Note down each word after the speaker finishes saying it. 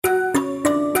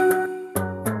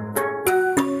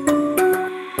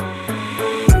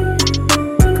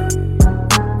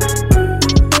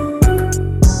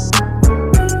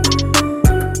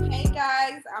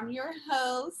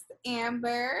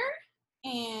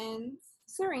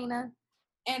Serena.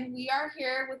 And we are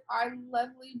here with our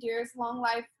lovely, dearest, long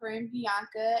life friend,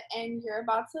 Bianca, and you're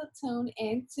about to tune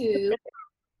into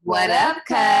What up,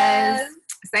 cuz?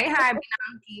 Say hi,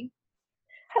 Bianca.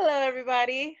 Hello,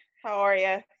 everybody. How are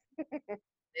you?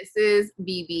 This is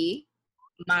BB,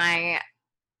 my,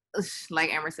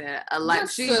 like Amber said,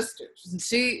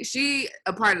 she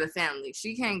a part of the family.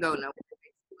 She can't go nowhere,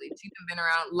 basically. She's been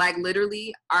around, like,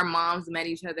 literally, our moms met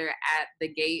each other at the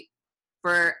gate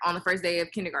on the first day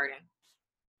of kindergarten.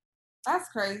 That's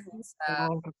crazy.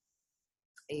 So,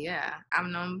 yeah, I've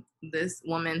known this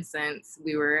woman since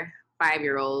we were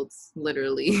 5-year-olds,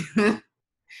 literally. A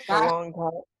long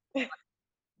time.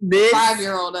 This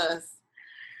 5-year-old us.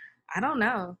 I don't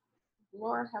know.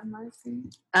 Lord have mercy.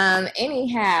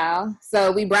 Anyhow,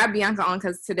 so we brought Bianca on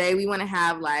because today we want to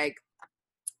have, like,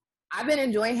 I've been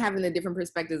enjoying having the different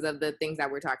perspectives of the things that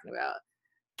we're talking about.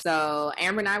 So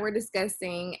Amber and I were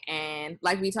discussing, and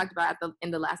like we talked about in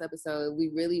the last episode,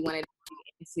 we really wanted to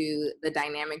get into the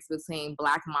dynamics between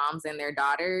Black moms and their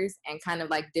daughters and kind of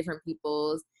like different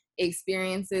people's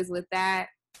experiences with that.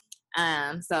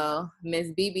 So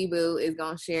Miss BB Boo is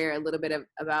going to share a little bit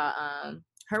about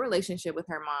her relationship with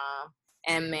her mom.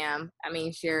 And ma'am, I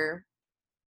mean, share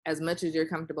as much as you're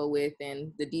comfortable with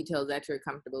and the details that you're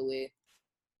comfortable with.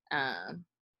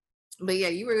 But yeah,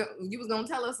 you was gonna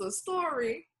tell us a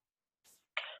story.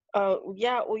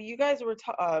 Yeah. Well, you guys were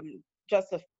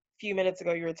just a few minutes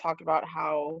ago. You were talking about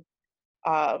how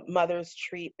mothers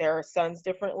treat their sons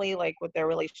differently, like with their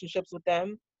relationships with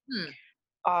them.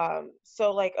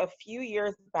 So like a few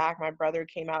years back, my brother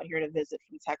came out here to visit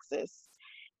from Texas,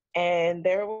 and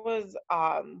there was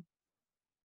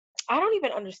I don't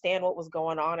even understand what was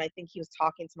going on. I think he was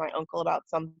talking to my uncle about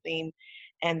something,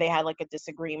 and they had like a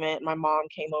disagreement. My mom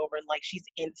came over and like she's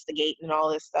instigating and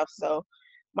all this stuff. So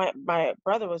my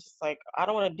brother was just like, I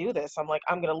don't want to do this. I'm like,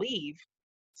 I'm gonna leave.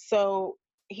 So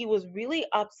he was really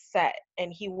upset,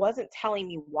 and he wasn't telling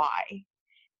me why.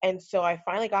 And so I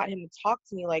finally got him to talk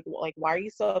to me like why are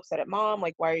you so upset at mom?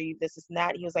 Like, why are you this and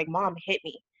that? He was like, Mom hit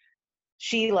me.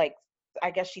 She like, I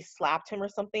guess she slapped him or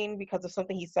something because of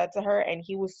something he said to her. And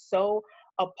he was so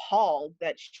appalled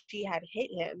that she had hit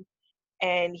him.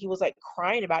 And he was like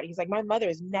crying about it. He's like, my mother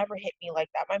has never hit me like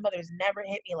that. My mother has never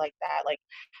hit me like that. Like,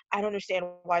 I don't understand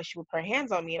why she would put her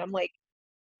hands on me. And I'm like,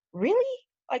 really?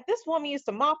 Like, this woman used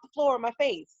to mop the floor in my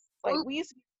face. Like, we used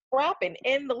to be scrapping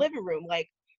in the living room, like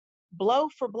blow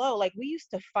for blow. Like, we used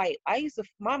to fight.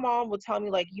 My mom would tell me,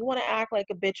 like, you want to act like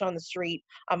a bitch on the street,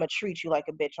 I'm gonna treat you like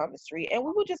a bitch on the street. And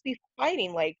we would just be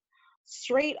fighting, like,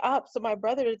 straight up. So my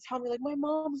brother to tell me, like, my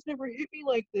mom's never hit me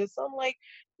like this. I'm like,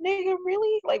 nigga,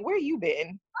 really? Like, where you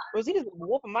been? Rosita's been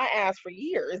whooping my ass for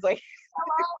years. Like,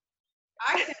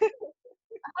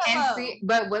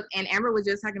 and Amber was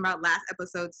just talking about last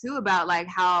episode too about like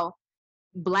how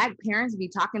Black parents be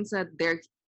talking to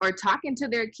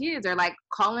their kids or like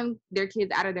calling their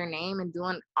kids out of their name and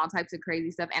doing all types of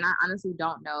crazy stuff. And I honestly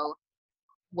don't know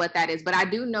what that is, but I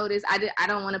do notice I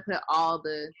don't want to put all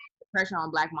the pressure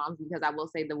on Black moms, because I will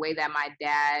say the way that my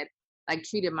dad like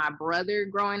treated my brother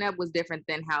growing up was different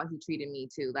than how he treated me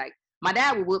too. Like, my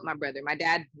dad would whoop my brother. My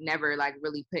dad never like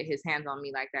really put his hands on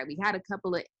me like that. We had a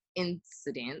couple of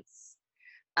incidents,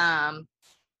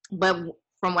 but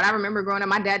from what I remember growing up,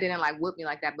 my dad didn't like whoop me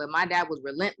like that, but my dad was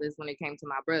relentless when it came to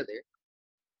my brother.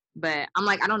 But I'm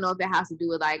like, I don't know if it has to do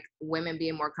with like women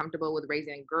being more comfortable with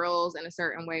raising girls in a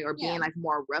certain way or being like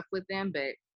more rough with them,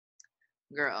 but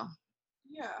girl.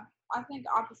 Yeah, I think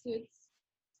opposites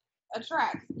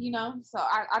attract, so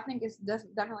I think it's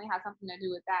definitely has something to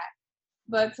do with that.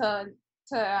 But to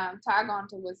tag on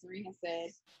to what Serena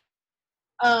said,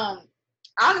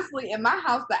 honestly, in my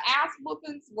house, the ass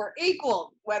whoopings were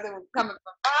equal, whether it was coming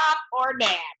from mom or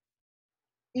dad.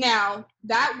 Now,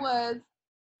 that was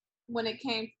when it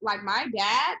came, like, my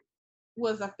dad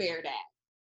was a fair dad.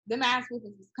 Them ass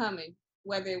whoopings was coming,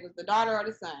 whether it was the daughter or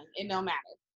the son, it don't matter.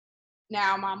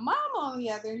 Now, my mom, on the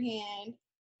other hand,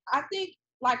 I think,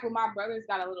 like, when my brothers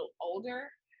got a little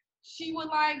older, she would,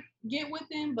 like, get with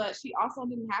him, but she also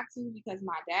didn't have to because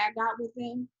my dad got with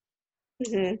him.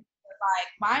 Mm-hmm. Like,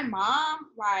 my mom,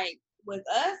 like, with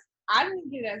us, I didn't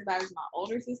get it as bad as my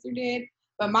older sister did,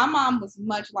 but my mom was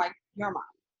much like your mom.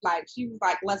 Like, she was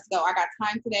like, let's go. I got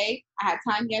time today. I had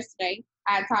time yesterday.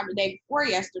 I had time the day before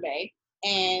yesterday.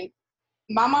 And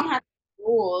my mom had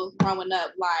rules growing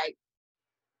up, like,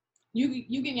 you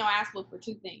getting your ass whooped for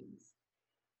two things.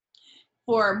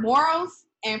 For morals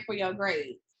and for your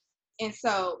grades. And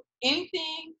so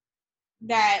anything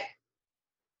that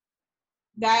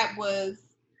was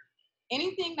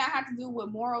anything that had to do with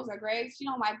morals or grades, she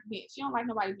don't like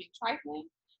nobody being trifling.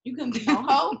 You couldn't be no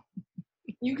hoe.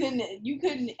 You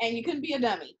couldn't be a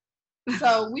dummy.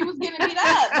 So we was getting beat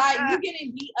up. Like you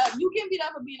getting beat up. You getting beat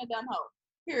up for being a dumb hoe.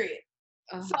 Period.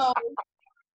 So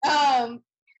and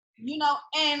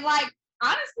like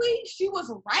honestly, she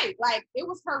was right. Like it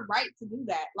was her right to do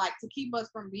that, like to keep us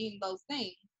from being those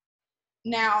things.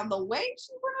 Now the way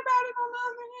she went about it, on the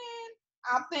other hand,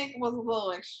 I think was a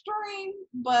little extreme.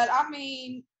 But I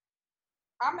mean,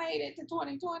 I made it to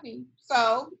 2020,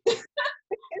 so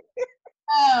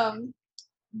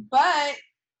but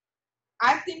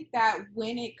I think that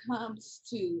when it comes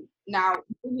to now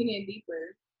moving in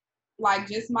deeper, like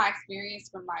just my experience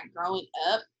from like growing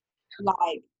up,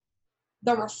 like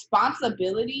the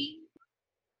responsibility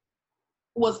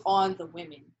was on the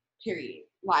women, period.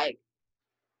 Like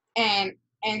and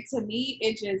to me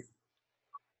it is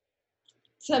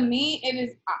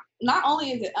not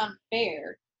only is it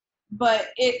unfair, but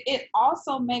it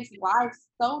also makes life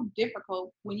so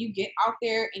difficult when you get out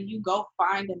there and you go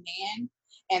find a man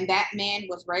and that man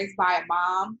was raised by a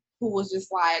mom who was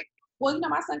just like, well,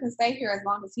 my son can stay here as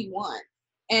long as he wants.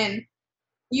 And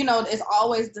is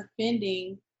always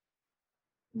defending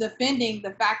the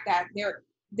fact that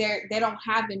they don't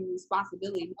have any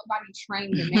responsibility. Nobody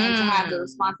trained the man to have the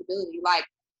responsibility. Like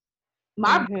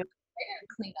my brother didn't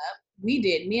clean up. We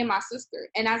did, me and my sister.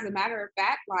 And as a matter of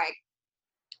fact, like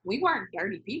we weren't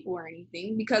dirty people or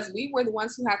anything because we were the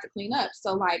ones who had to clean up.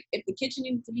 So like if the kitchen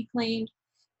needed to be cleaned,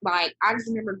 like I just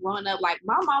remember growing up, like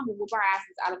my mom would whoop our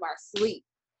asses out of our sleep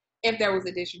if there was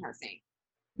a dish in her sink.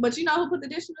 But you know who put the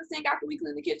dish in the sink after we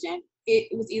cleaned the kitchen?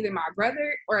 It was either my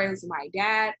brother or it was my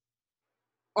dad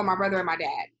or my brother and my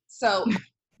dad. So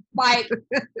like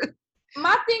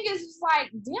my thing is just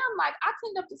like, damn, like I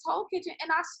cleaned up this whole kitchen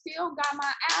and I still got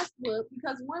my ass whooped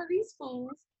because one of these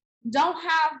fools don't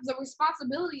have the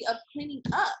responsibility of cleaning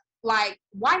up. Like,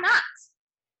 why not?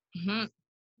 Mm-hmm.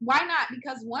 Why not?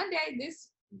 Because one day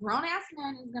this grown ass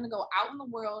man is gonna go out in the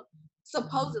world,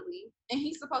 supposedly, and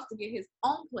he's supposed to get his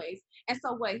own place. And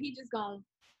so what? He just gonna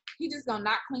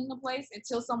not clean the place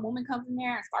until some woman comes in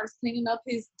there and starts cleaning up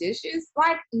his dishes?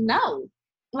 Like, no.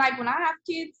 Like when I have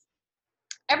kids,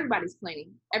 everybody's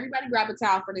cleaning. Everybody grab a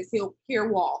towel for this here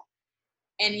wall,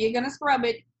 and you're gonna scrub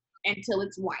it until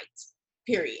it's white.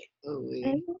 Period.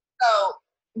 Mm-hmm. So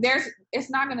you're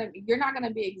not gonna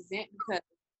be exempt because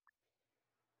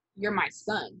you're my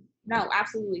son. No,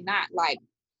 absolutely not. Like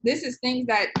this is things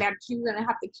that you're gonna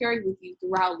have to carry with you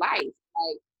throughout life.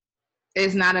 Like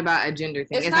it's not about a gender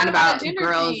thing. It's not about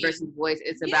girls versus boys.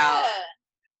 It's about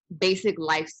basic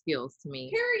life skills to me.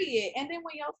 Period. And then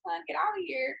when your son get out of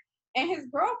here and his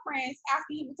girlfriend's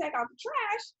asking him to take out the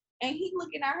trash and he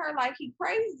looking at her like he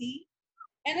crazy.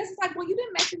 And it's like, well, you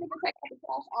didn't make the nigga take out the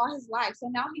trash all his life. So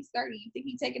now he's 30. You think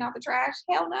he's taking out the trash?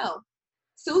 Hell no.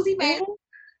 Susie made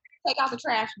take out the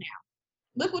trash now.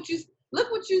 Look what you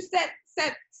set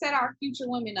our future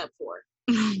women up for.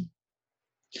 That's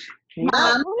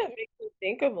what it makes me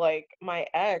think of like my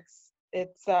ex.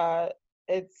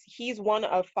 He's one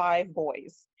of 5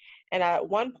 boys. And at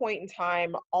one point in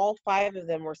time, all 5 of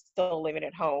them were still living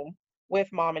at home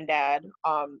with mom and dad.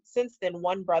 Since then,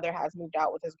 one brother has moved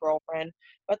out with his girlfriend,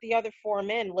 but the other 4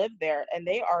 men live there, and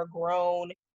they are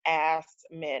grown ass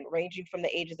men, ranging from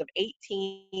the ages of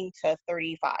 18 to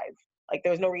 35. Like,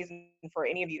 there's no reason for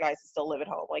any of you guys to still live at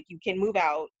home. Like, you can move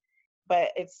out,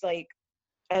 but it's like,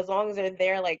 as long as they're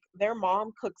there, like their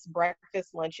mom cooks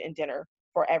breakfast, lunch, and dinner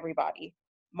for everybody.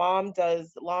 Mom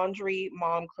does laundry,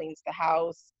 mom cleans the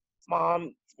house,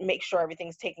 mom makes sure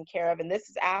everything's taken care of. And this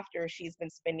is after she's been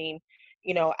spending,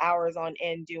 hours on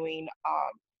end doing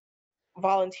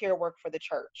volunteer work for the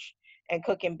church and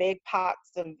cooking big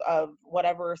pots of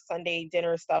whatever Sunday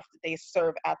dinner stuff that they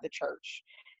serve at the church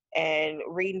and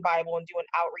reading Bible and doing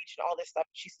outreach and all this stuff.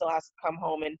 She still has to come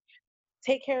home and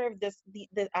take care of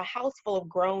a house full of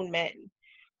grown men.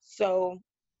 So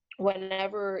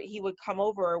whenever he would come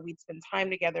over, we'd spend time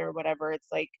together or whatever.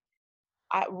 It's like,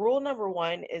 rule number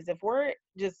 1 is if we're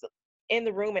just in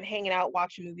the room and hanging out,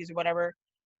 watching movies or whatever,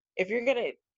 if you're going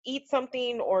to eat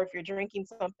something or if you're drinking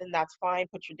something, that's fine.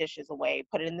 Put your dishes away,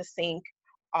 put it in the sink.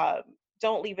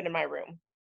 Don't leave it in my room.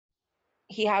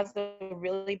 He has the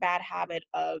really bad habit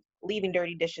of leaving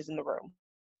dirty dishes in the room.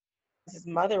 His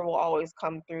mother will always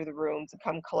come through the room to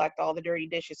come collect all the dirty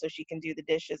dishes so she can do the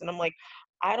dishes. And I'm like,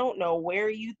 I don't know where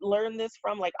you learned this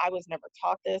from. Like, I was never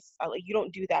taught this. You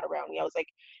don't do that around me. I was like,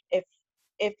 if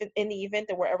in the event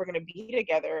that we're ever going to be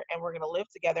together and we're going to live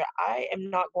together, I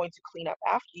am not going to clean up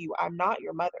after you. I'm not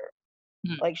your mother.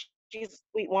 Like, she's a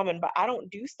sweet woman, but I don't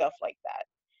do stuff like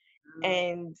that.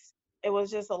 And it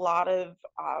was just a lot of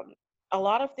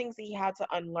things that he had to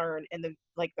unlearn in the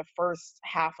first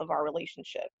half of our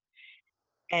relationship.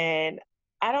 And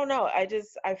I don't know. I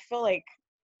feel like,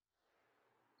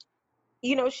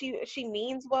 she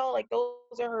means well, like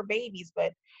those are her babies,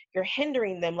 but you're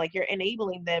hindering them, like you're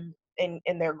enabling them in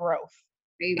their growth.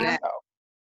 That So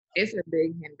it's a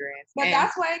big hindrance. But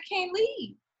that's why it can't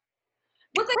leave.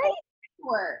 What they Right. gonna do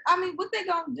for? I mean, what they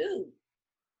gonna do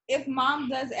if mom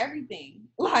does everything?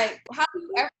 Like, how do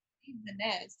you ever leave the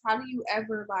nest? How do you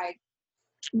ever like?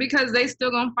 because they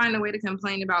still gonna find a way to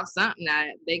complain about something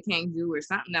that they can't do or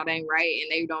something that ain't right,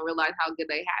 and they don't realize how good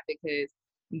they have it because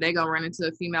they gonna run into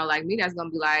a female like me that's gonna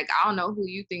be like, I don't know who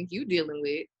you think you dealing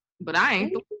with, but I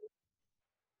ain't.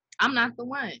 I'm not the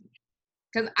one.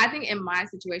 Because I think in my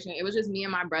situation, it was just me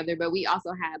and my brother, but we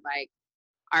also had like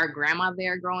our grandma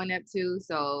there growing up too.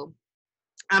 So,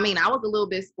 I mean, I was a little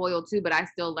bit spoiled too, but I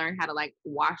still learned how to like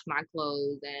wash my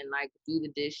clothes and like do the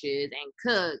dishes and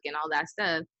cook and all that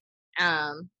stuff.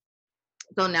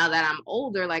 So now that I'm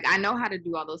older, like I know how to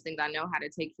do all those things. I know how to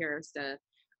take care of stuff.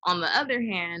 On the other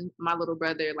hand, my little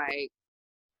brother, like,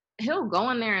 he'll go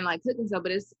in there and like cook and stuff,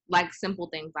 but it's like simple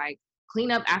things like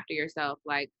clean up after yourself,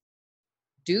 like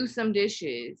do some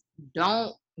dishes.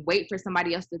 Don't wait for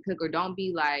somebody else to cook, or don't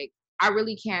be like, I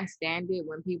really can't stand it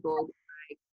when people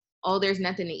like, oh, there's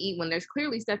nothing to eat when there's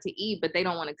clearly stuff to eat, but they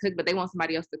don't want to cook, but they want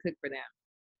somebody else to cook for them.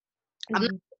 I'm not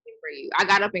cooking for you. I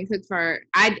got up and cooked for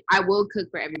I will cook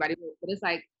for everybody, but it's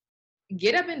like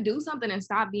get up and do something and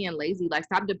stop being lazy. Like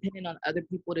stop depending on other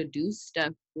people to do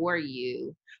stuff for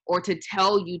you or to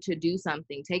tell you to do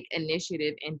something. Take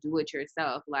initiative and do it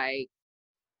yourself. Like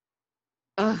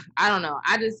I don't know.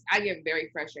 I get very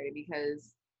frustrated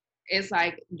because it's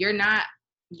like you're not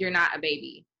a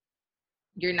baby.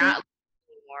 You're not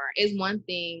anymore. It's one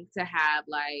thing to have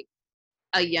like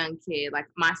a young kid, like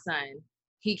my son.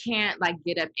 He can't like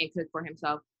get up and cook for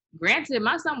himself. Granted,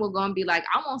 my son will go and be like,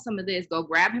 I want some of this. Go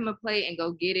grab him a plate and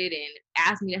go get it and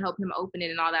ask me to help him open it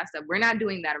and all that stuff. We're not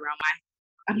doing that around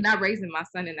I'm not raising my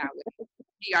son in that way.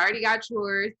 He already got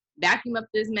chores. Vacuum up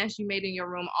this mess you made in your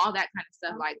room, all that kind of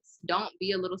stuff. Like, don't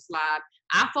be a little slob.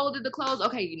 I folded the clothes.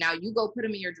 Okay, now you go put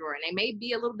them in your drawer. And they may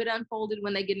be a little bit unfolded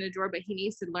when they get in the drawer, but he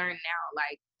needs to learn now.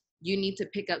 Like, you need to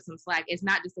pick up some slack. It's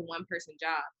not just a one-person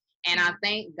job. And I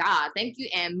thank God. Thank you.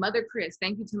 And Mother Chris,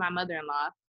 thank you to my mother-in-law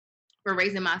for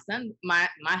raising my son, my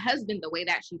husband, the way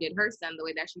that she did, her son, the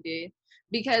way that she did,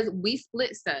 because we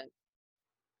split stuff.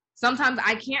 Sometimes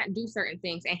I can't do certain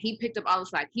things, and he picked up all the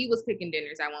slack. He was cooking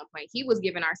dinners at one point. He was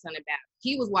giving our son a bath.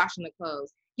 He was washing the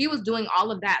clothes. He was doing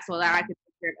all of that so that I could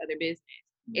take care of other business.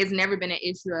 It's never been an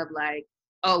issue of like,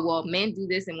 oh, well, men do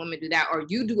this and women do that, or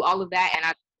you do all of that and I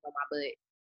just on my butt.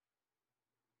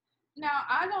 Now,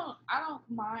 I don't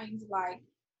mind like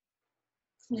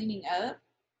cleaning up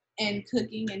and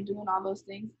cooking and doing all those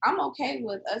things. I'm okay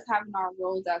with us having our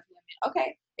roles as women.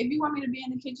 Okay, if you want me to be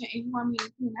in the kitchen and you want me to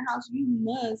clean the house, you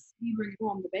must be bringing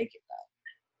home the bacon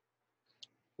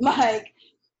though. Like,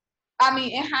 I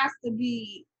mean, it has to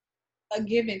be a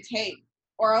give and take,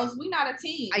 or else we're not a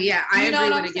team. Yeah, I agree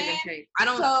with a give and take. I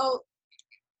don't. So,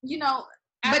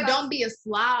 but don't be a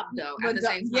slob though. At the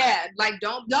same time, yeah, like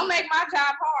don't make my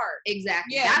job hard.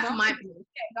 Exactly. Yeah, that's my opinion.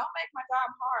 Yeah, don't make my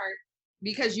job hard.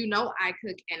 Because I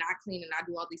cook and I clean and I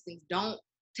do all these things. Don't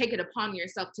take it upon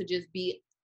yourself to just be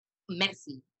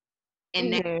messy.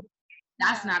 And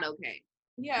that's not okay.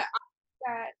 Yeah, I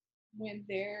think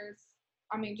that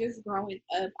when just growing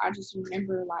up, I just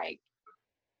remember like,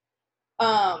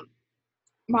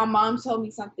 my mom told me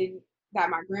something that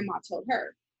my grandma told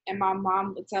her. And my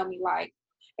mom would tell me like,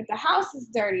 if the house is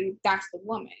dirty, that's the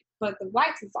woman. But if the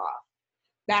lights is off,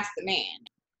 that's the man.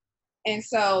 And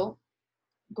so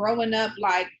growing up,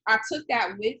 like I took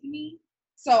that with me.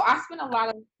 So I spent a lot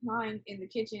of time in the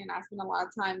kitchen. I spent a lot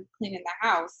of time cleaning the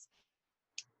house.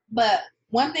 But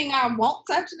one thing I won't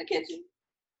touch in the kitchen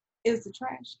is the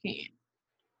trash can.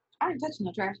 I ain't touching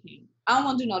no trash can. I don't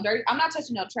want to do no dirty. I'm not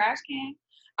touching no trash can.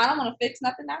 I don't want to fix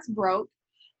nothing that's broke.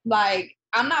 Like,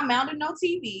 I'm not mounting no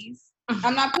TVs.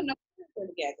 I'm not putting no furniture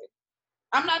together.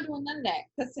 I'm not doing none of that.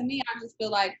 Because to me, I just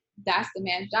feel like that's the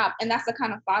man's job. And that's the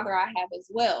kind of father I have as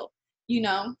well.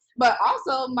 But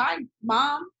also my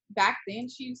mom back then,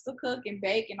 she used to cook and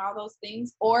bake and all those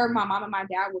things, or my mom and my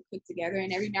dad would cook together,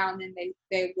 and every now and then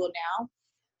they will now.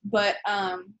 But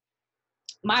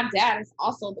my dad is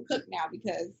also the cook now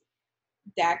because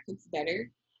dad cooks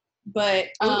better. But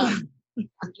I'm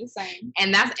just saying.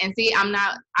 And see,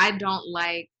 I don't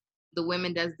like the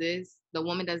woman does this, the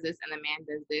woman does this, and the man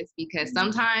does this, because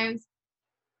sometimes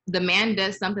the man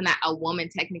does something that a woman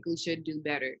technically should do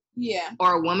better. Yeah.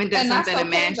 Or a woman does something a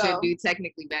man should do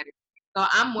technically better. So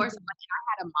I'm more so like, I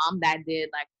had a mom that did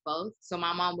like both. So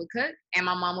my mom would cook and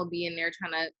my mom would be in there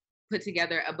trying to put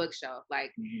together a bookshelf.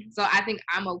 Like, so I think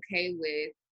I'm okay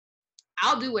with,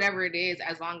 I'll do whatever it is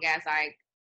as long as like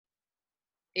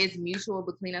it's mutual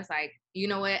between us. Like, you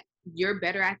know what, you're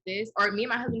better at this. Or me and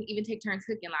my husband even take turns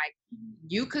cooking. Like,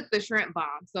 you cook the shrimp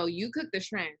bomb, so you cook the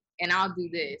shrimp and I'll do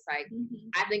this. Like,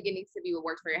 I think it needs to be what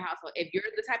works for your household. If you're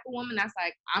the type of woman that's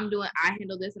like, I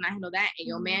handle this and I handle that, and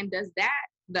your man does that,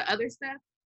 the other stuff,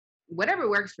 whatever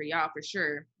works for y'all, for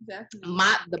sure. Definitely.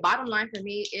 The bottom line for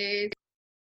me is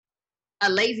a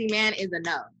lazy man is a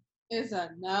no. It's a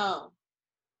no.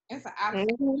 It's an absolute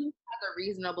has a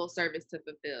reasonable service to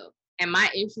fulfill. And my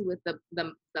issue with the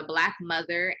Black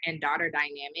mother and daughter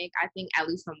dynamic, I think, at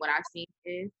least from what I've seen,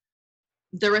 is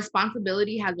the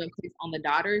responsibility has been placed on the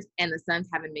daughters and the sons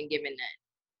haven't been given none,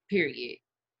 period.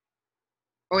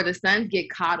 Or the sons get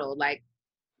coddled. Like,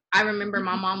 I remember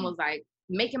my mom was like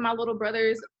making my little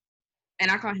brothers,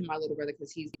 and I call him my little brother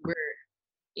because we're,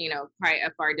 you know, quite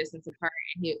a far distance apart,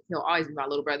 and he'll always be my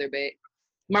little brother, but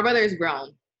my brother is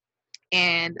grown.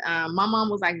 And my mom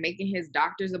was like making his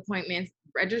doctor's appointments,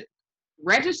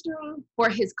 registering for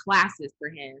his classes for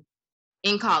him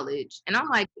in college. And I'm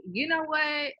like, you know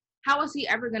what? How is he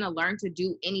ever going to learn to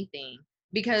do anything?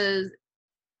 Because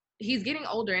he's getting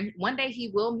older, and one day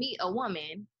he will meet a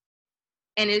woman,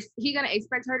 and is he going to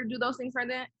expect her to do those things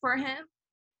for him?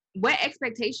 What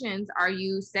expectations are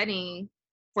you setting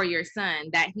for your son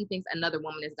that he thinks another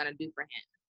woman is going to do for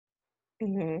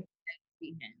him?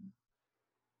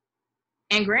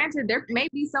 And granted, there may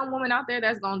be some woman out there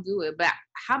that's going to do it, but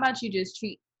how about you just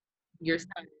treat your sons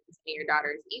and your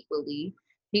daughters equally,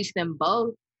 teach them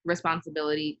both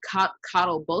responsibility,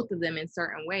 coddle both of them in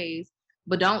certain ways,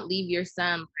 but don't leave your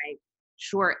son like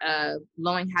short of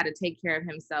knowing how to take care of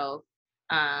himself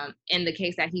in the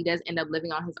case that he does end up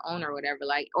living on his own or whatever,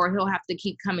 like, or he'll have to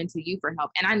keep coming to you for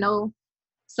help. And I know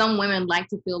some women like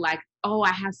to feel like, oh,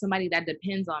 I have somebody that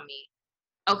depends on me.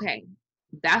 Okay,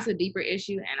 that's a deeper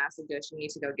issue, and I suggest you need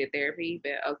to go get therapy,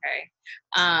 but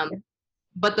okay.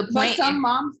 But the point, but some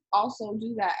moms also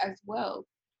do that as well.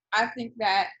 I think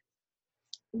that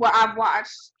what I've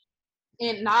watched,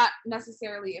 and not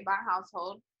necessarily in my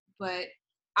household, but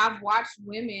I've watched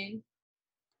women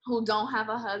who don't have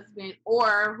a husband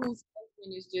or whose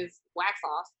husband is just wax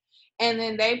sauce, and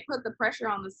then they put the pressure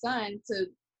on the son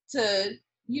to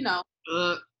you know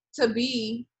to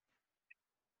be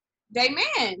they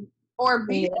man, or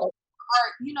be, or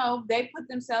you know, they put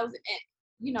themselves in,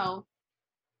 you know,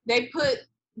 they put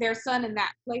their son in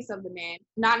that place of the man,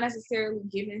 not necessarily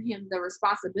giving him the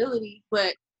responsibility,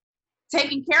 but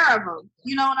taking care of him.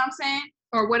 You know what I'm saying?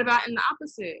 Or what about in the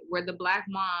opposite, where the Black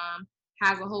mom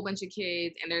has a whole bunch of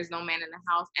kids and there's no man in the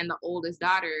house, and the oldest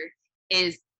daughter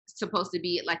is supposed to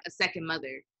be like a second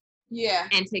mother? Yeah.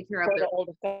 And take care of the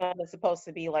oldest son is supposed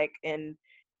to be like in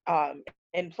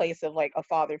place of like a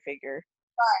father figure.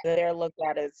 Right. They're looked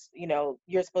at as, you know,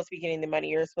 you're supposed to be getting the money,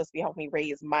 you're supposed to be helping me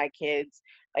raise my kids.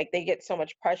 Like, they get so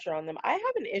much pressure on them. I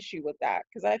have an issue with that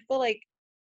because I feel like,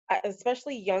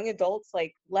 especially young adults,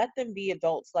 like, let them be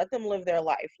adults, let them live their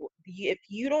life. If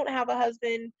you don't have a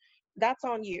husband, that's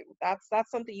on you. That's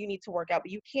something you need to work out.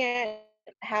 But you can't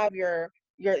have your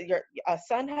a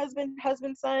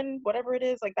husband, son, whatever it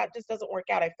is, like, that just doesn't work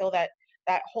out. I feel that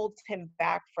holds him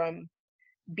back from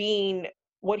being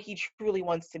what he truly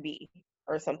wants to be,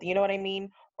 or something, you know what I mean?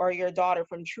 Or your daughter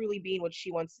from truly being what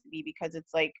she wants to be, because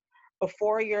it's like,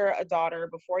 before you're a daughter,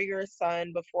 before you're a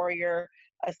son, before you're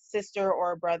a sister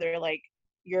or a brother, like,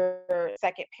 you're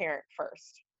second parent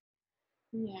first.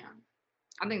 Yeah,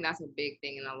 I think that's a big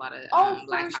thing in a lot of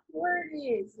Black for sure it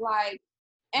is. Like,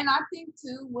 and I think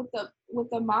too with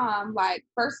the mom, like,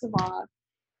 first of all,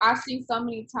 I've seen so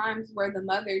many times where the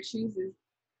mother chooses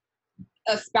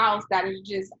a spouse that is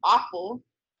just awful,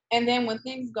 and then when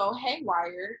things go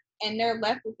haywire and they're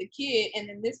left with the kid, and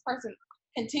then this person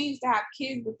continues to have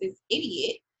kids with this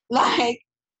idiot, like,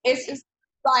 it's just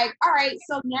like, all right,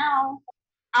 so now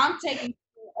I'm taking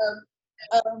care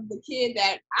of the kid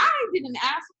that I didn't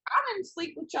ask. I didn't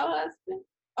sleep with your husband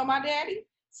or my daddy.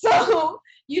 So,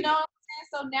 you know what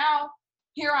I'm saying? So now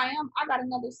here I am. I got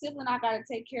another sibling I got to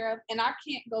take care of, and I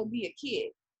can't go be a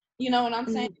kid. You know what I'm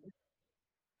saying? Mm-hmm.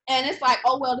 And it's like,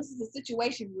 oh, well, this is a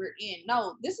situation we're in.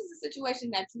 No, this is a situation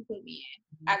that you put me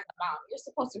in as a mom. You're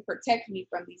supposed to protect me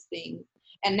from these things.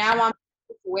 And now I'm in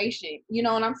a situation. You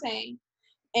know what I'm saying?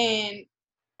 And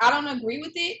I don't agree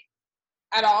with it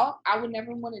at all. I would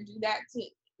never want to do that to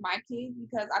my kids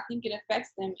because I think it affects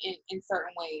them in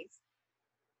certain ways.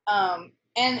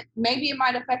 And maybe it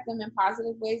might affect them in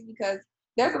positive ways because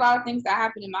there's a lot of things that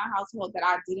happen in my household that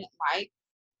I didn't like.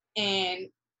 And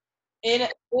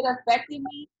it affected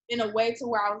me in a way to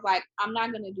where I was like, I'm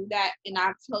not gonna do that, and I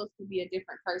chose to be a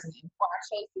different person, or I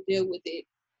chose to deal with it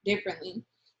differently.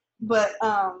 But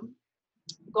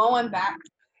going back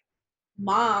to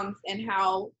moms and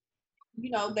how,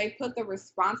 they put the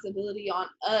responsibility on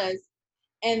us,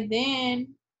 and then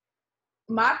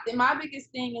my biggest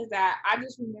thing is that I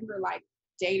just remember like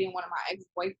dating one of my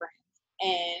ex-boyfriends,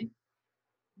 and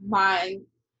my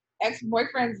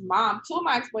ex-boyfriend's mom, two of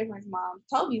my ex-boyfriend's moms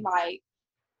told me like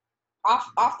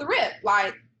off the rip,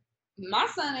 like, my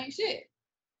son ain't shit,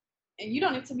 and you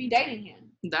don't need to be dating him.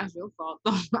 That's your fault,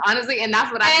 honestly, and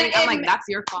that's what I think. I'm like, that's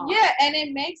your fault. Yeah, and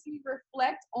it makes me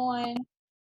reflect on,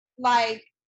 like,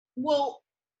 well,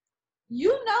 he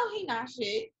not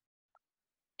shit,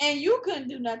 and you couldn't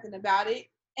do nothing about it.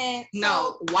 And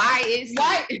no, so, why is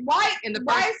why in the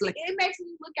first place? It makes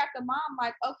me look at the mom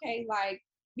like, okay, like,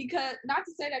 because not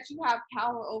to say that you have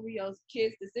power over your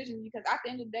kids' decisions, because at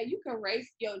the end of the day, you can raise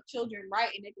your children right,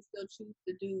 and they can still choose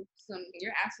to do some.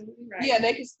 You're absolutely right. Yeah,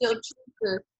 they can still choose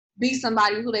to be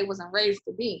somebody who they wasn't raised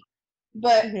to be.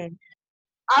 But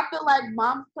I feel like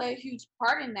moms play a huge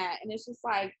part in that, and it's just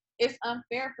like, it's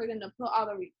unfair for them to put all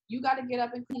the, you got to get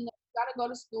up and clean up, you got to go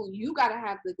to school, you got to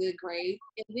have the good grades,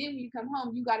 and then when you come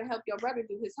home, you got to help your brother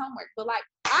do his homework. But like,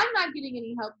 I'm not getting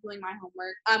any help doing my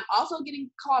homework. I'm also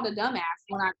getting called a dumbass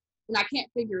when I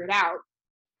can't figure it out.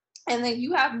 And then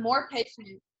you have more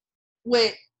patience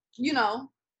with,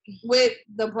 with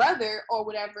the brother or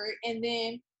whatever. And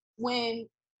then when,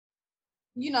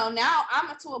 now I'm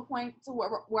to a point to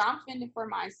where I'm fending for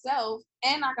myself,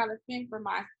 and I got to fend for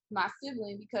my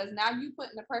sibling, because now you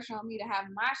putting the pressure on me to have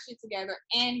my shit together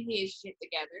and his shit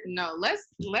together. No, let's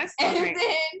and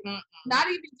then not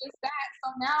even just that.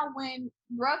 So now when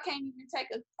bro can't even take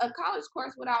a college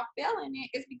course without failing it,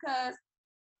 it's because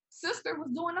sister was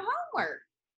doing the homework.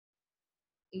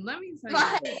 Let me tell you,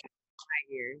 5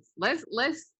 years. Let's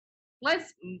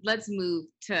move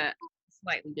to a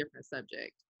slightly different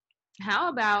subject. How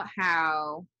about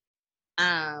how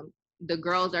the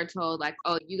girls are told, like,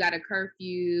 oh, you got a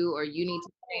curfew, or you need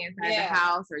to stay inside the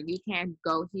house, or you can't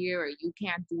go here, or you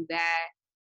can't do that.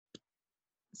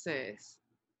 Sis,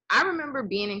 I remember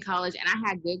being in college and I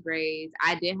had good grades.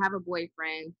 I did have a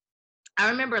boyfriend. I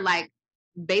remember like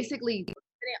basically putting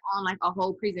on like a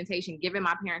whole presentation, giving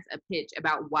my parents a pitch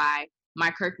about why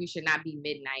my curfew should not be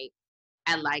midnight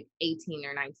at like 18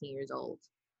 or 19 years old.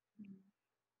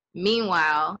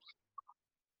 Meanwhile,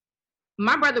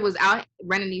 my brother was out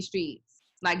running these streets,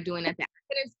 like doing that thing.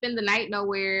 I couldn't spend the night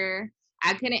nowhere.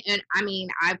 I couldn't, and I mean,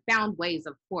 I found ways,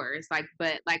 of course, like,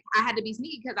 but like I had to be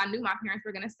sneaky because I knew my parents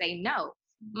were gonna say no.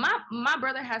 My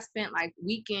brother has spent like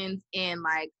weekends in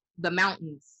like the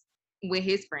mountains with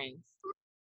his friends,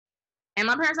 and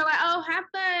my parents are like, "Oh, have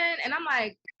fun," and I'm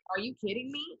like, "Are you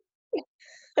kidding me?"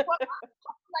 Well,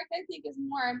 like they think it's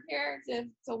more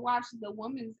imperative to watch the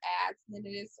woman's ads than it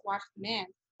is to watch the man.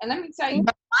 And let me tell you,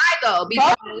 why though?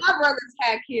 Because both of my brothers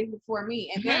had kids before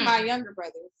me, and they're my younger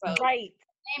brothers. So right.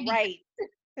 Your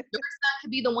son could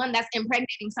be the one that's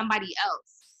impregnating somebody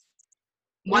else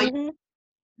while you're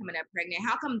coming up pregnant.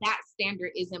 How come that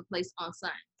standard isn't placed on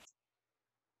sons?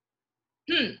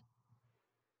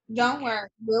 Don't worry,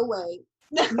 we'll wait.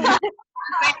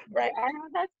 Right. I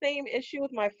have that same issue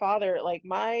with my father. Like,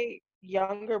 my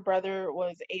younger brother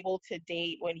was able to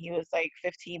date when he was like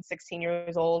 15, 16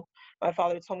 years old. My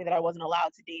father told me that I wasn't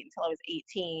allowed to date until I was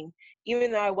 18,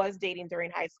 even though I was dating during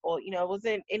high school. It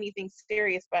wasn't anything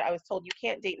serious, but I was told, you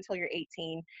can't date until you're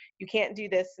 18. You can't do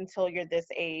this until you're this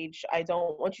age. I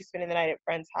don't want you spending the night at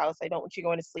friend's house. I don't want you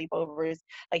going to sleepovers.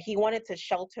 Like, he wanted to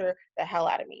shelter the hell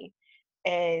out of me.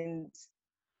 And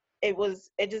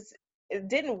it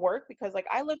didn't work, because like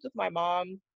I lived with my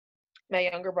mom, my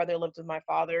younger brother lived with my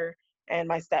father and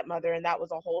my stepmother, and that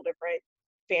was a whole different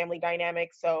family dynamic.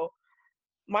 So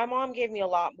my mom gave me a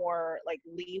lot more like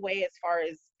leeway as far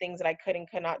as things that I could and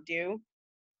could not do.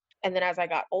 And then as I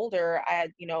got older, I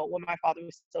had, when my father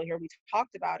was still here, we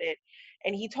talked about it,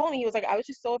 and he told me, he was like, I was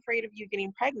just so afraid of you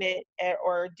getting pregnant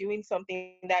or doing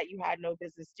something that you had no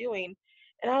business doing.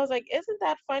 And I was like, isn't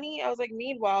that funny? I was like,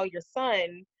 meanwhile, your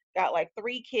son got like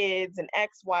 3 kids, an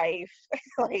ex-wife,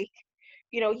 like,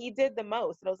 he did the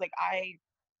most. And I was like,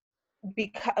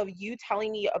 because of you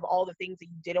telling me of all the things that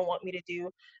you didn't want me to do,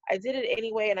 I did it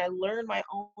anyway, and I learned my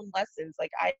own lessons.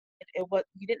 Like,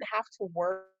 you didn't have to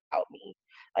worry about me.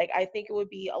 Like, I think it would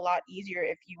be a lot easier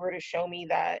if you were to show me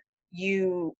that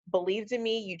you believed in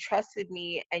me, you trusted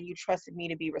me, and you trusted me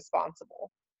to be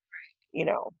responsible.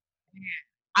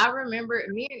 I remember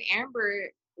me and Amber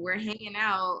were hanging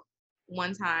out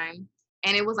one time,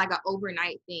 and it was like an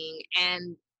overnight thing,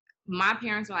 and my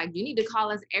parents were like, you need to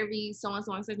call us every so and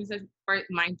so and such and such. First,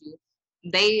 mind you,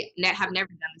 have never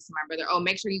done this to my brother. Oh,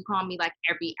 make sure you call me like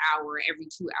every hour, every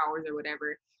 2 hours or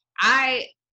whatever. I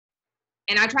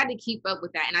tried to keep up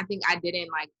with that, and I think I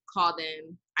didn't like call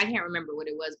them. I can't remember what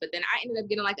it was, but then I ended up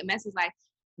getting like a message like,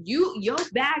 your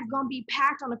bag's gonna be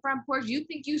packed on the front porch. You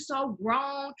think you so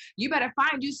grown? You better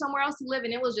find you somewhere else to live.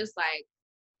 And it was just like,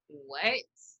 what?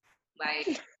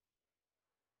 Like,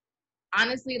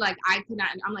 honestly, like I could not.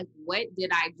 I'm like, what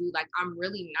did I do? Like, I'm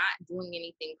really not doing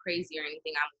anything crazy or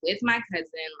anything. I'm with my cousin,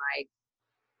 like,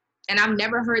 and I've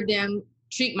never heard them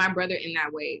treat my brother in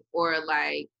that way, or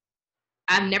like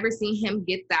I've never seen him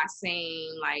get that same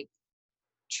like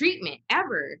treatment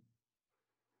ever.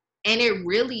 And it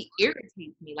really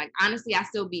irritates me. Like, honestly, I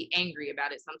still be angry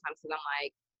about it sometimes because I'm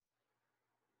like,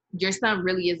 your son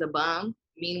really is a bum.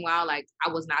 Meanwhile, like, I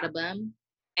was not a bum.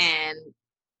 And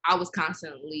I was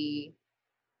constantly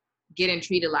getting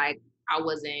treated like I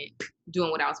wasn't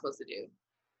doing what I was supposed to do.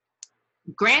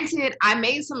 Granted, I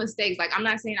made some mistakes. Like, I'm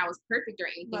not saying I was perfect or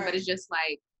anything, but it's just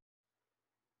like,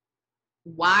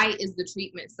 why is the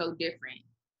treatment so different?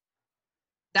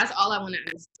 That's all I want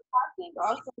to ask. I think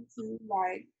also too,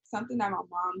 like something that my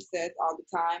mom says all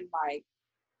the time, like,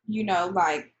 you know,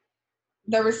 like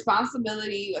the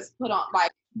responsibility was put on,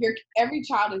 like every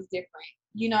child is different.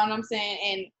 You know what I'm saying?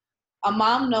 And a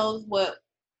mom knows what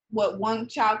one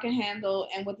child can handle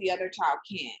and what the other child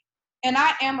can't. And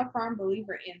I am a firm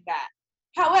believer in that.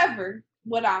 However,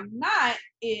 what I'm not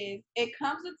is it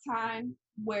comes a time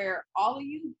where all of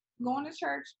you going to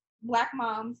church, Black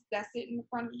moms that sit in the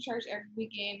front of the church every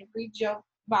weekend and read your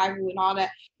Bible and all that,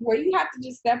 where you have to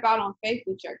just step out on faith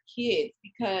with your kids,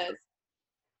 because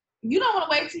you don't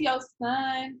want to wait till your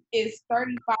son is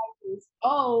 35 years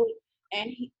old and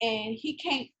he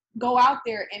can't go out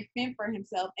there and fend for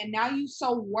himself, and now you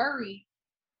so worried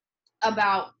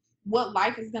about what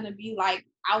life is going to be like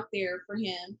out there for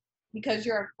him because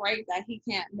you're afraid that he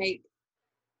can't make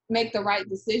the right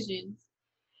decisions,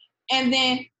 and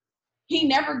then he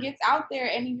never gets out there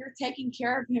and you're taking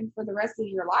care of him for the rest of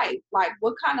your life. Like,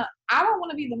 I don't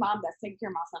want to be the mom that's taking care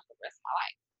of my son for the rest of my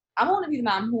life. I want to be the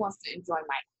mom who wants to enjoy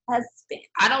my husband.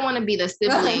 I don't want to be the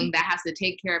sibling that has to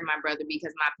take care of my brother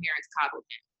because my parents coddled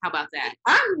him. How about that?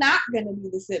 I'm not going to be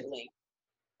the sibling.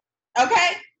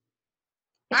 Okay?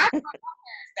 I told my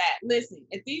parents that, listen,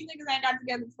 if these niggas ain't got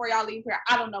together before y'all leave here,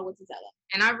 I don't know what to tell them.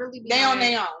 And I really they on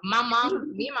their own. My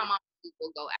mom, me and my mom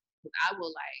will go out, because I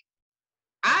will like,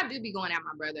 I do be going at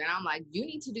my brother, and I'm like, you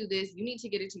need to do this. You need to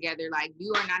get it together. Like,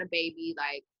 you are not a baby.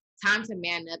 Like, time to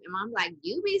man up. And mom's like,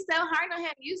 you be so hard on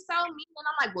him. You so mean. And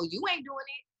I'm like, well, you ain't doing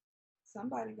it.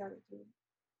 Somebody got to do it.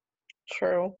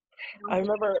 True. I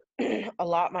remember a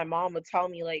lot my mom would tell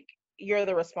me, like, you're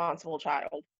the responsible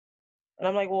child. And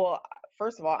I'm like, well,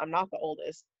 first of all, I'm not the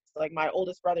oldest. Like, my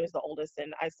oldest brother is the oldest.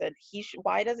 And I said,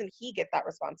 why doesn't he get that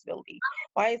responsibility?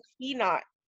 Why is he not?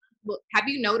 Well, have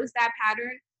you noticed that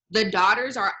pattern? The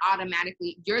daughters are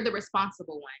automatically, you're the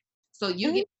responsible one. So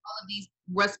you get all of these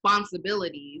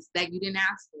responsibilities that you didn't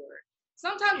ask for.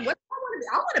 Sometimes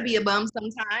I want to be a bum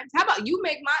sometimes. How about you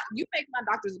make my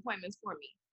doctor's appointments for me?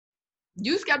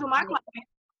 You schedule my client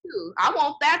too. I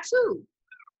want that too.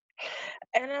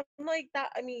 And I'm like, that,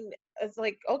 I mean, it's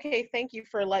like, okay, thank you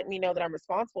for letting me know that I'm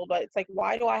responsible, but it's like,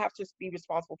 why do I have to be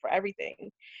responsible for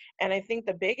everything? And I think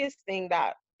the biggest thing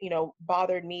that,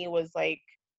 bothered me was like,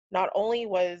 not only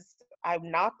was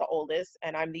I'm not the oldest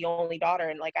and I'm the only daughter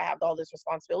and like I have all this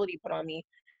responsibility put on me,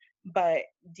 but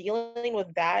dealing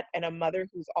with that and a mother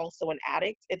who's also an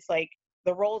addict, it's like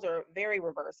the roles are very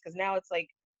reversed, because now it's like,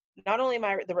 not only am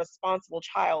I the responsible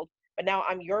child, but now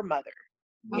I'm your mother.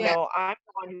 You know, I'm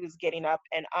the one who's getting up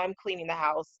and I'm cleaning the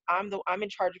house. I'm in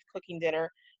charge of cooking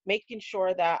dinner, making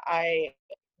sure that I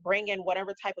bring in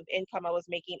whatever type of income I was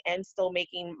making and still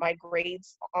making my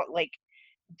grades like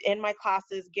in my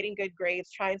classes, getting good grades,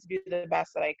 trying to do the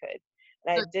best that I could.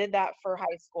 And I did that for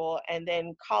high school, and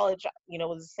then college,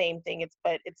 was the same thing. It's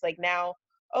like now,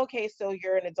 okay, so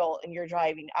you're an adult and you're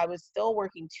driving. I was still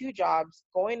working 2 jobs,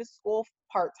 going to school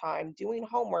part-time, doing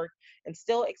homework, and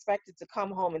still expected to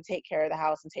come home and take care of the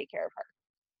house and take care of her.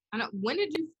 I know. I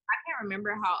can't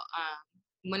remember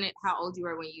how old you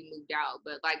were when you moved out,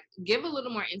 but like give a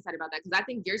little more insight about that, because I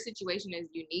think your situation is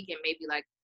unique and maybe like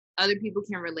other people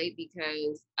can relate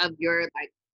because of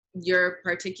your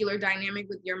particular dynamic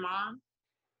with your mom.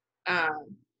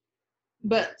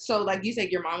 But so like you said,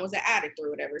 your mom was an addict or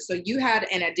whatever. So you had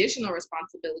an additional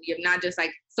responsibility of not just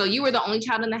like, so you were the only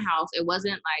child in the house. It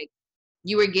wasn't like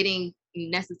you were getting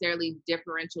necessarily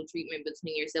differential treatment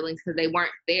between your siblings because they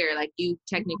weren't there. Like you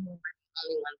technically were the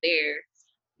only one there.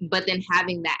 But then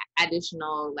having that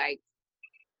additional like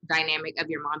dynamic of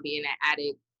your mom being an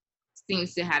addict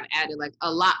seems to have added like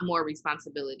a lot more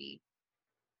responsibility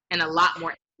and a lot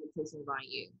more expectations on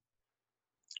you.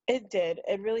 It did.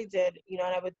 It really did. And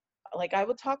I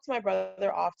would talk to my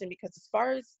brother often because as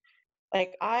far as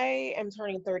like I am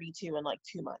turning 32 in like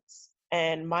 2 months,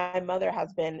 and my mother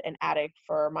has been an addict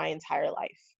for my entire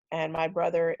life. And my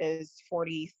brother is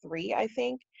 43, I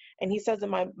think. And he says that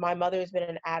my mother has been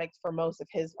an addict for most of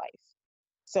his life.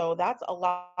 So that's a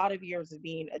lot of years of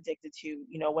being addicted to,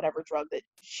 whatever drug that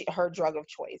her drug of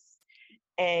choice.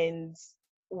 And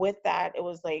with that, it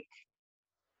was like,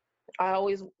 I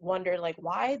always wondered, like,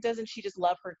 why doesn't she just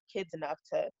love her kids enough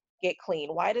to get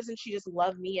clean? Why doesn't she just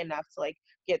love me enough to like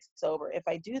get sober? If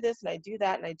I do this and I do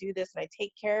that and I do this and I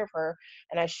take care of her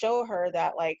and I show her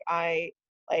that like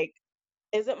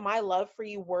isn't my love for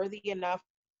you worthy enough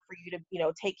for you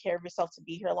to, take care of yourself to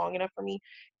be here long enough for me?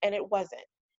 And it wasn't.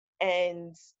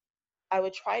 And I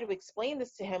would try to explain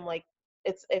this to him, like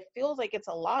it feels like it's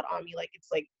a lot on me, like it's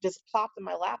like just plopped in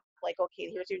my lap, like,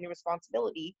 okay, here's your new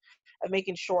responsibility of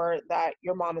making sure that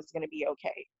your mom is going to be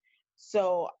okay.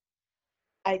 So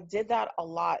I did that a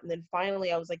lot, and then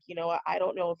finally I was like, you know what, I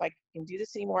don't know if I can do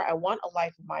this anymore. I want a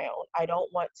life of my own. I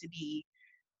don't want to be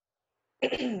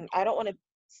I don't want to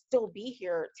still be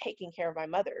here taking care of my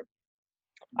mother.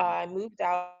 I moved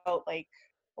out like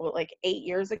 8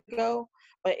 years ago,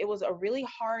 but it was a really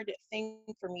hard thing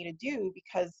for me to do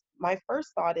because my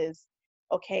first thought is,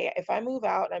 okay, if I move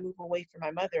out and I move away from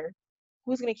my mother,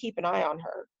 who's going to keep an eye on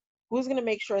her? Who's going to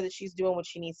make sure that she's doing what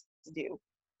she needs to do?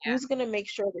 Yeah. Who's going to make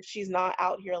sure that she's not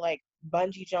out here like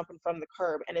bungee jumping from the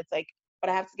curb? And it's like, but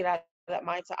I have to get out of that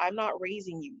mindset. I'm not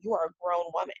raising you. You are a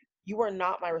grown woman. You are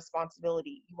not my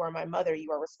responsibility. You are my mother.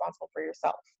 You are responsible for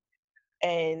yourself.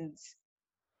 And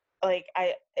like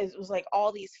it was like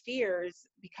all these fears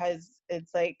because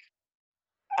it's like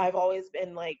I've always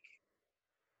been like,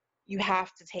 you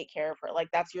have to take care of her, like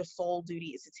that's your sole duty,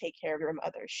 is to take care of your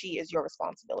mother. She is your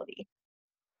responsibility.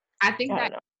 I think I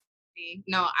that don't know.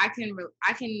 no, I hear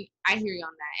you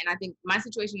on that, and I think my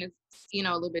situation is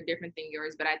a little bit different than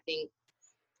yours, but I think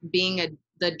being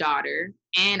the daughter,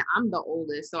 and I'm the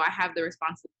oldest, so I have the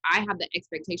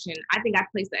expectation. I think I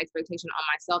placed the expectation on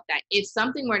myself that if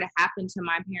something were to happen to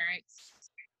my parents,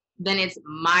 then it's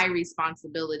my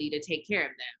responsibility to take care of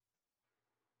them.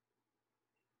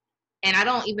 And I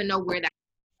don't even know where that.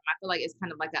 I feel like it's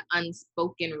kind of like an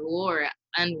unspoken rule or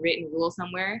unwritten rule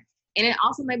somewhere. And it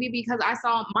also may be because I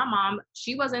saw my mom,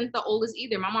 she wasn't the oldest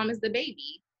either. My mom is the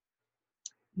baby,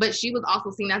 but she was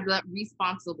also seen as the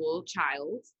responsible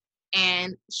child.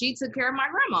 And she took care of my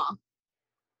grandma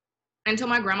until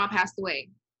my grandma passed away.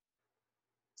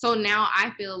 So now I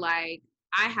feel like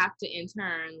I have to in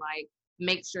turn, like,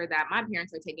 make sure that my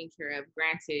parents are taken care of.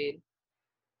 Granted,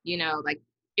 like,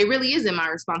 it really isn't my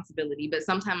responsibility, but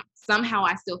somehow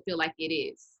I still feel like it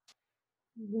is.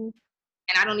 Mm-hmm.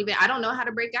 And I don't know how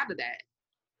to break out of that.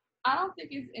 I don't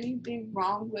think there's anything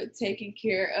wrong with taking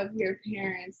care of your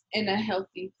parents in a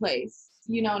healthy place.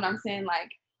 You know what I'm saying?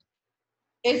 Like,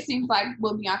 it seems like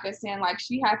what Bianca's saying, like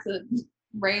she had to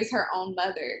raise her own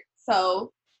mother.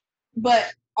 So,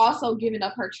 but also giving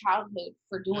up her childhood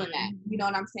for doing that. You know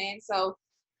what I'm saying? So,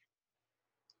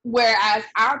 whereas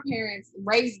our parents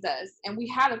raised us and we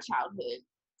had a childhood,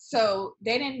 so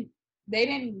they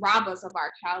didn't rob us of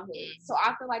our childhood. So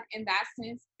I feel like in that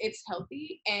sense it's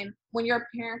healthy. And when your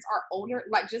parents are older,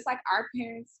 like just like our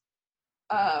parents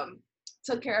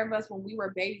took care of us when we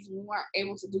were babies, we weren't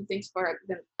able to do things for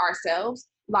them ourselves,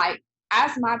 like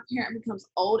as my parent becomes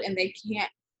old and they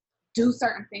can't do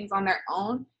certain things on their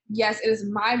own, yes, it is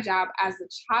my job as a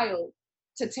child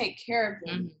to take care of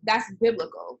them. Mm-hmm. That's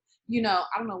biblical. I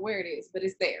don't know where it is, but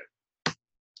it's there.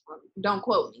 Don't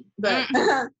quote me. But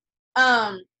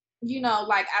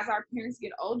like as our parents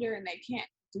get older and they can't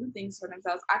do things for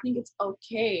themselves, I think it's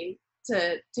okay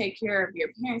to take care of your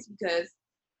parents because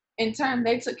in turn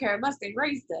they took care of us, they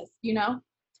raised us,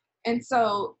 And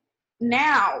so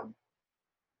now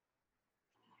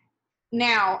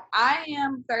I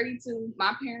am 32.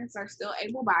 My parents are still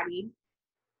able-bodied.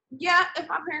 Yeah, if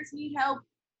my parents need help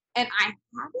and I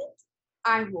have it,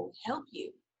 I will help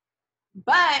you.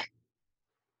 But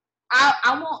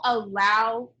I won't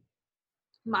allow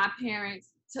my parents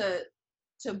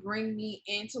to bring me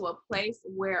into a place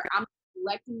where I'm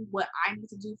neglecting what I need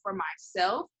to do for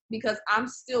myself because I'm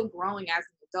still growing as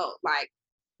an adult. Like,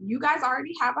 you guys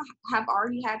already have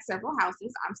already had several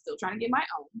houses. I'm still trying to get my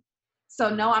own. So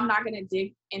no, I'm not going to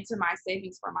dig into my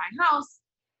savings for my house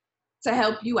to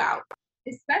help you out,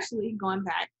 especially going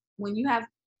back when you have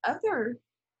other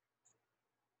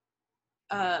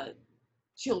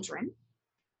children.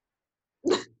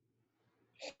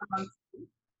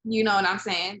 You know what I'm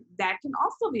saying? That can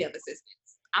also be of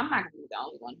assistance. I'm not gonna be the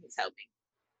only one who's helping.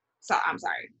 So I'm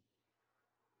sorry.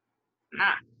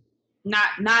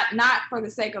 Not for the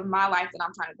sake of my life that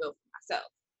I'm trying to build for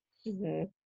myself. Mm-hmm.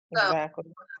 So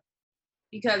Exactly.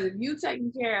 because if you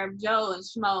taking care of Joe and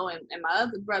Schmo and my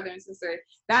other brother and sister,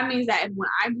 that means that when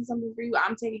I do something for you,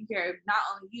 I'm taking care of not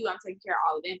only you, I'm taking care of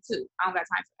all of them too. I don't got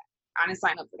time for that. I didn't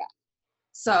sign up for that.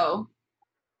 So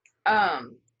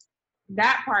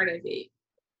that part of it,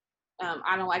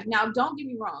 I don't like. Now, don't get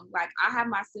me wrong. Like, I have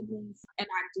my siblings and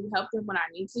I do help them when I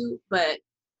need to, but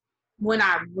when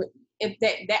if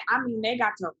that I mean, they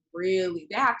got to really,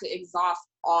 they have to exhaust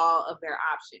all of their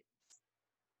options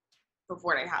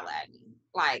before they holler at me.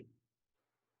 Like,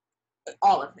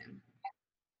 all of them.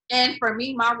 And for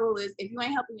me, my rule is if you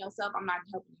ain't helping yourself, I'm not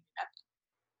helping you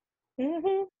nothing.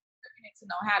 Mm-hmm. To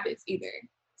no habits either.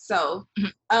 So,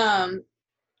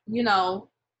 you know,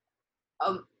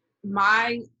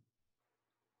 my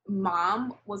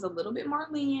mom was a little bit more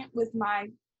lenient with my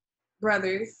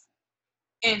brothers,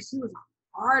 and she was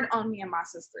hard on me and my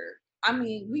sister. I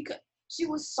mean, she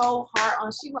was so hard on.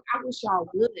 I wish y'all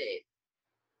would.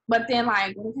 But then,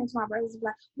 like, when it came to my brothers,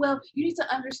 like, well, you need to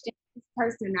understand his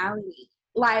personality.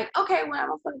 Like, okay, when I'm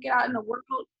gonna get out in the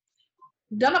world,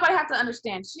 don't nobody have to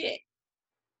understand shit.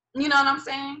 You know what I'm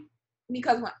saying?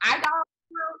 Because when I got out in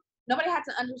the world, nobody had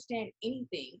to understand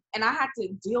anything, and I had to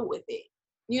deal with it.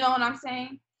 You know what I'm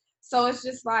saying? So it's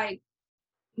just like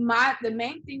the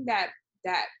main thing that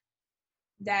that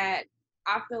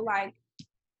I feel like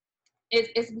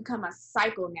it's become a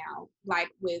cycle now,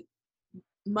 like with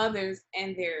mothers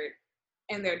and their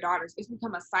daughters. It's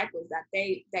become a cycle that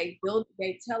they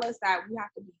tell us that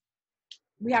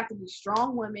we have to be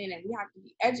strong women and we have to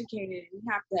be educated and we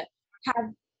have to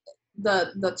have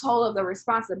the toll of the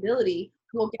responsibility.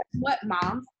 Well, guess what,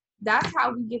 moms? That's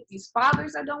how we get these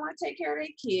fathers that don't want to take care of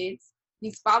their kids,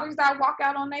 these fathers that walk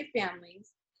out on their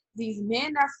families, these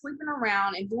men that's sleeping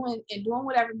around and doing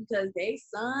whatever because their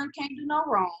son can't do no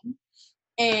wrong.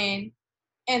 And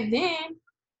then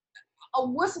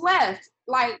what's left?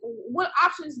 Like, what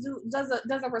options does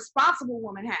a responsible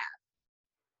woman have?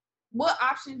 What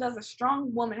option does a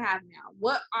strong woman have now?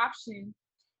 What options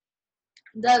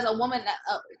does a woman have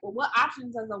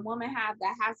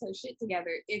that has her shit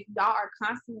together if y'all are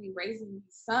constantly raising these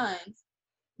sons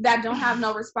that don't have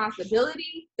no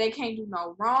responsibility, they can't do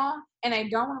no wrong, and they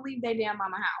don't want to leave their damn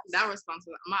mama house? That response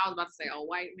was, I was about to say a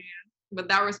white man, but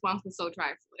that response was so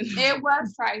trifling. It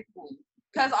was trifling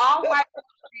because all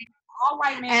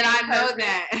white men, and I know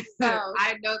that. So,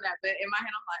 I know that, but in my head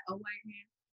I'm like, oh, white man,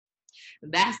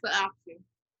 that's the option.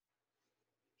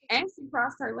 And she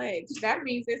crossed her legs. That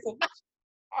means it's a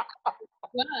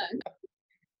done.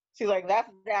 She's like, that's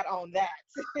that on that.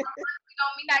 We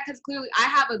don't mean that because clearly I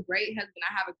have a great husband,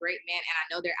 I have a great man, and I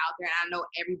know they're out there, and I know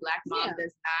every Black mom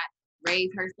does not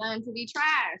raise her son to be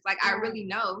trash. Like, I really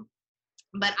know.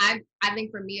 But I think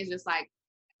for me, it's just like,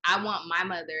 I want my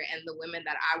mother and the women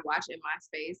that I watch in my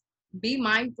space, be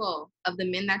mindful of the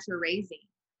men that you're raising.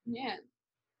 Yeah.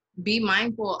 Be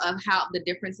mindful of how the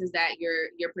differences that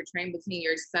you're portraying between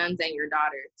your sons and your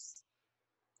daughters.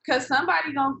 Cause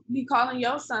somebody gonna be calling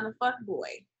your son a fuck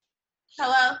boy.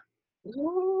 Hello?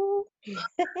 Or just, your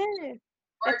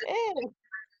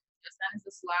son is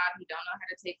a slob, he don't know how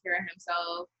to take care of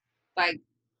himself. Like,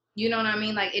 you know what I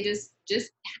mean? Like, it just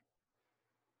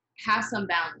have some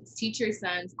balance. Teach your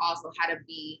sons also how to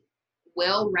be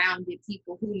well-rounded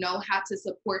people who know how to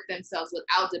support themselves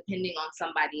without depending on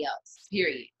somebody else.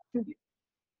 Period.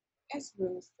 It's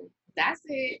realistic. That's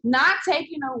it. Not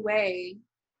taking away,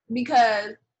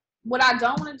 because what I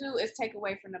don't want to do is take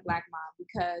away from the Black mom,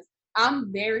 because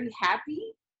I'm very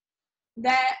happy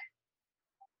that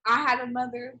I had a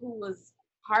mother who was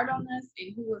hard on us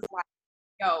and who was like,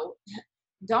 yo,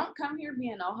 don't come here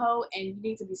being a hoe, and you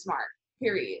need to be smart.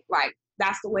 Period. Like,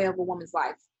 that's the way of a woman's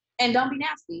life. And don't be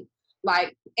nasty.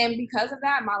 Like, and because of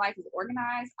that, my life is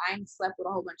organized. I ain't slept with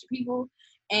a whole bunch of people,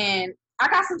 and I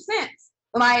got some sense.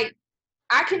 Like,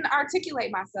 I can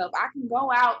articulate myself. I can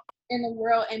go out in the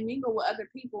world and mingle with other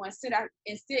people and sit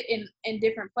in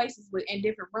different places in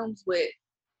different rooms with,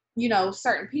 you know,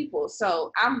 certain people.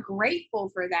 So I'm grateful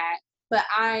for that. But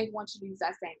I want you to use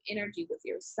that same energy with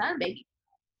your son, baby.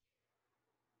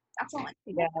 That's all.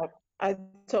 Yeah, I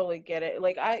totally get it.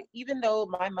 Like, even though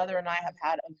my mother and I have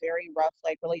had a very rough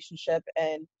like relationship,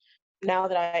 and now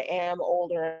that I am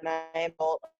older and I am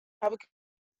old, I have a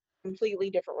completely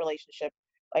different relationship.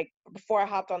 Like, before I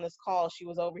hopped on this call, she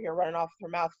was over here running off her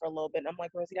mouth for a little bit, and I'm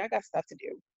like, Rosie, I got stuff to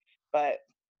do. But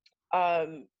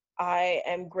I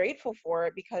am grateful for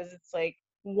it, because it's like,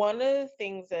 one of the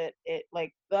things that it,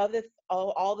 like,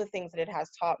 all the things that it has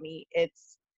taught me, it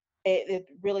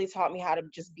really taught me how to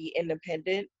just be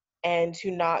independent and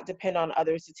to not depend on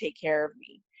others to take care of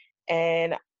me.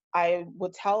 And I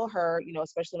would tell her,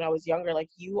 especially when I was younger, like,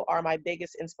 you are my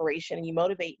biggest inspiration and you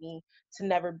motivate me to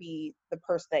never be the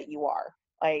person that you are.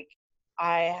 Like,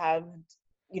 I have,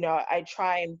 I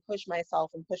try and push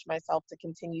myself to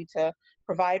continue to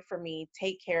provide for me,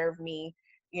 take care of me,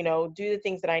 do the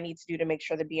things that I need to do to make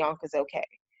sure that Bianca's okay.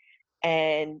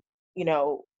 And,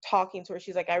 talking to her,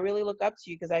 she's like, I really look up to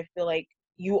you because I feel like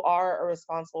you are a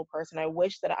responsible person. I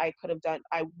wish that I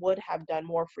would have done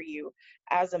more for you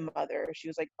as a mother. She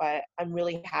was like, but I'm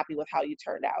really happy with how you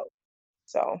turned out.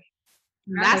 So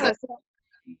That's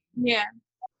yeah.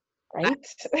 Right?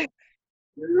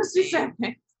 She said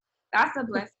that's a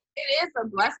blessing. It is a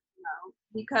blessing though,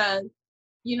 because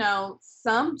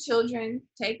some children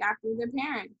take after their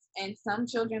parents, and some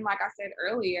children, like I said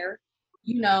earlier,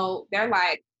 they're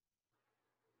like,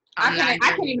 I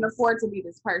can't even afford to be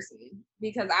this person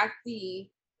because I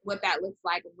see what that looks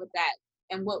like and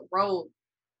what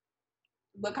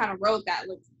kind of road that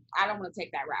looks. I don't want to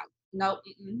take that route. Nope,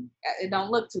 it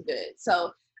don't look too good.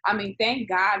 So I mean, thank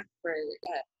God for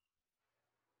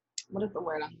what is the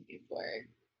word I'm looking for?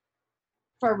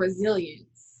 For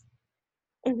resilience.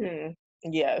 Mm-hmm.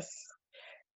 Yes.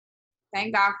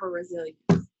 Thank God for resilience.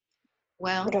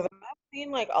 Well, because I've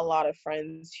seen like a lot of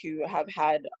friends who have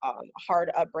had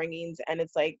hard upbringings, and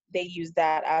it's like they use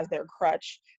that as their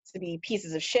crutch to be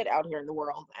pieces of shit out here in the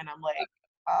world. And I'm like,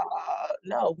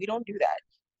 no, we don't do that.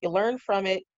 You learn from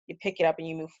it, you pick it up, and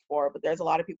you move forward. But there's a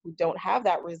lot of people who don't have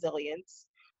that resilience,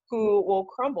 who will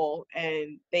crumble,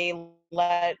 and they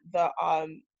let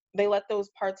those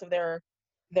parts of their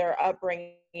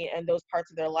upbringing and those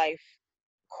parts of their life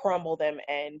crumble them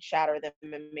and shatter them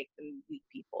and make them weak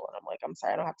people. And I'm like, I'm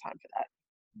sorry, I don't have time for that.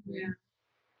 Yeah.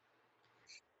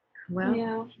 Well,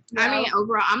 yeah. I mean,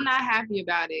 overall, I'm not happy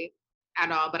about it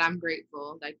at all, but I'm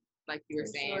grateful, like you were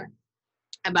saying,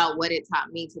 about what it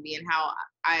taught me to be and how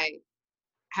I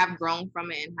have grown from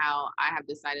it and how I have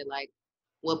decided like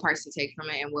what parts to take from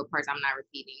it and what parts I'm not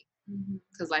repeating.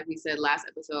 Because like we said last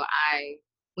episode,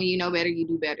 when you know better, you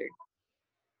do better.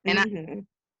 And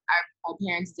our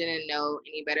parents didn't know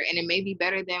any better, and it may be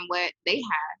better than what they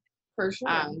had for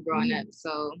sure growing up.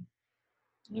 So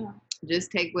yeah,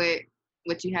 just take what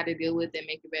you had to deal with and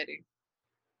make it better.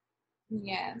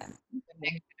 Yes, the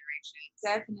next generation.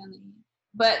 Definitely.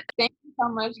 But thank you so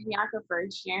much, Bianca, for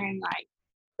sharing like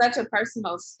such a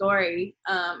personal story,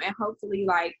 and hopefully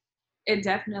like it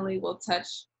definitely will touch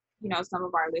some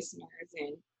of our listeners,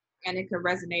 and it could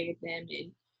resonate with them,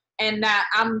 and that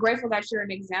I'm grateful that you're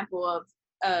an example of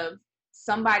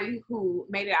somebody who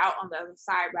made it out on the other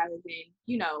side rather than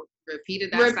repeating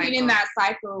that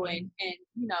cycle and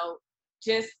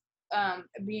just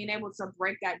being able to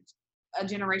break a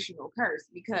generational curse,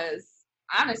 because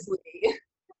honestly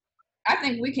I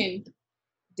think we can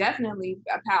definitely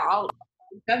pat all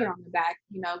each other on the back,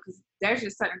 because there's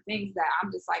just certain things that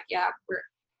I'm just like, yeah, we're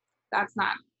not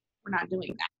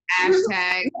doing that.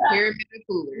 Hashtag pyramid of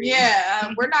foolery.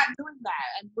 Yeah, we're not doing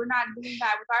that, and we're not doing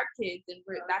that with our kids, and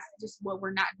that's just what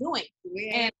we're not doing.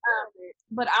 And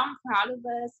but I'm proud of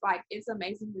us. Like, it's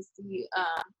amazing to see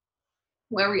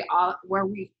where we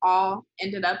all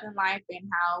ended up in life,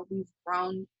 and how we've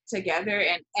grown together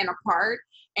and apart,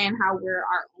 and how we're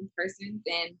our own persons,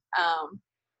 and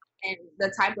the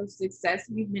type of success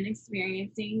we've been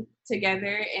experiencing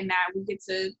together, and that we get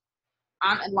to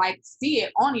see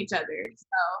it on each other. So,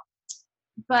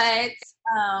 but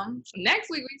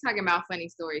next week we're talking about funny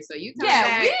stories. So you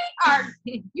back. We are.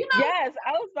 Yes,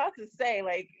 I was about to say,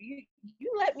 like, you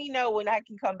let me know when I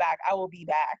can come back. I will be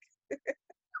back.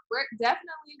 we're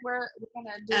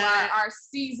gonna do our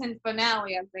season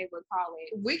finale, as they would call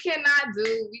it. We cannot have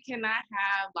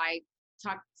like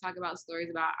talk about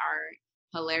stories about our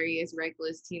hilarious,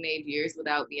 reckless teenage years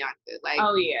without Bianca. Like,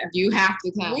 oh yeah, you have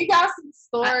to come. We got some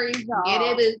stories. Get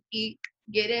it, Bookie.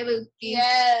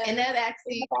 Yes. In the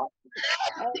backseat.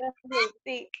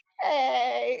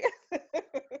 Hey.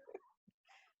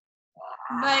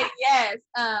 But yes,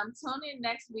 tune in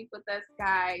next week with us,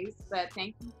 guys. But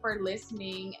thank you for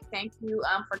listening. Thank you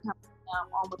for coming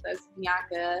on with us,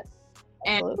 Bianca.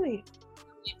 And Absolutely.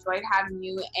 We enjoyed having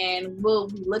you, and we'll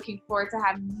be looking forward to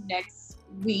having you next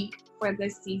week for the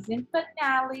season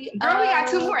finale. Girl, we got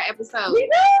 2 more episodes. We do?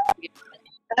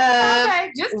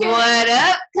 Okay, just kidding. What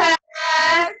up,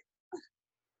 guys?